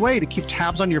easiest way to keep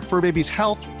tabs on your fur baby's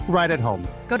health right at home.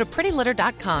 Go to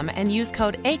prettylitter.com and use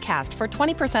code ACAST for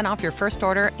 20% off your first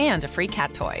order and a free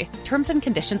cat toy. Terms and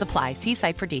conditions apply. See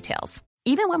site for details.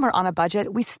 Even when we're on a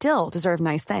budget, we still deserve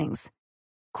nice things.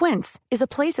 Quince is a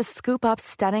place to scoop up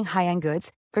stunning high-end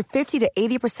goods for 50 to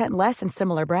 80% less than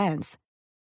similar brands.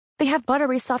 They have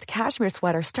buttery soft cashmere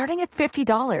sweaters starting at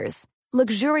 $50,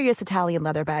 luxurious Italian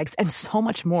leather bags, and so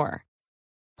much more.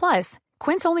 Plus,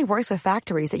 Quince only works with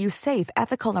factories that use safe,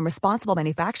 ethical, and responsible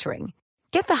manufacturing.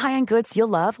 Get the high-end goods you'll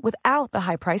love without the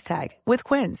high price tag with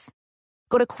Quince.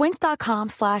 Go to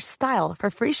quince.com/style for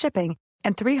free shipping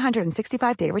and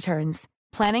 365-day returns.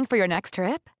 Planning for your next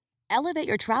trip? Elevate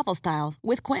your travel style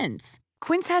with Quince.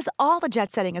 Quince has all the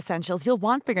jet-setting essentials you'll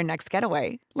want for your next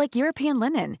getaway, like European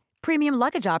linen, premium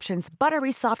luggage options,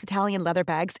 buttery soft Italian leather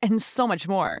bags, and so much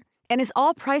more. And is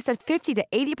all priced at 50 to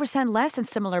 80% less than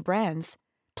similar brands.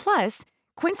 Plus,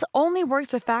 Quince only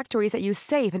works with factories that use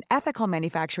safe and ethical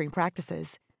manufacturing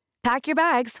practices. Pack your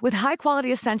bags with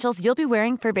high-quality essentials you'll be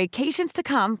wearing for vacations to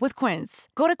come with Quince.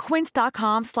 Go to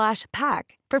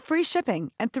quince.com/pack for free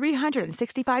shipping and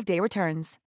 365-day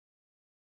returns.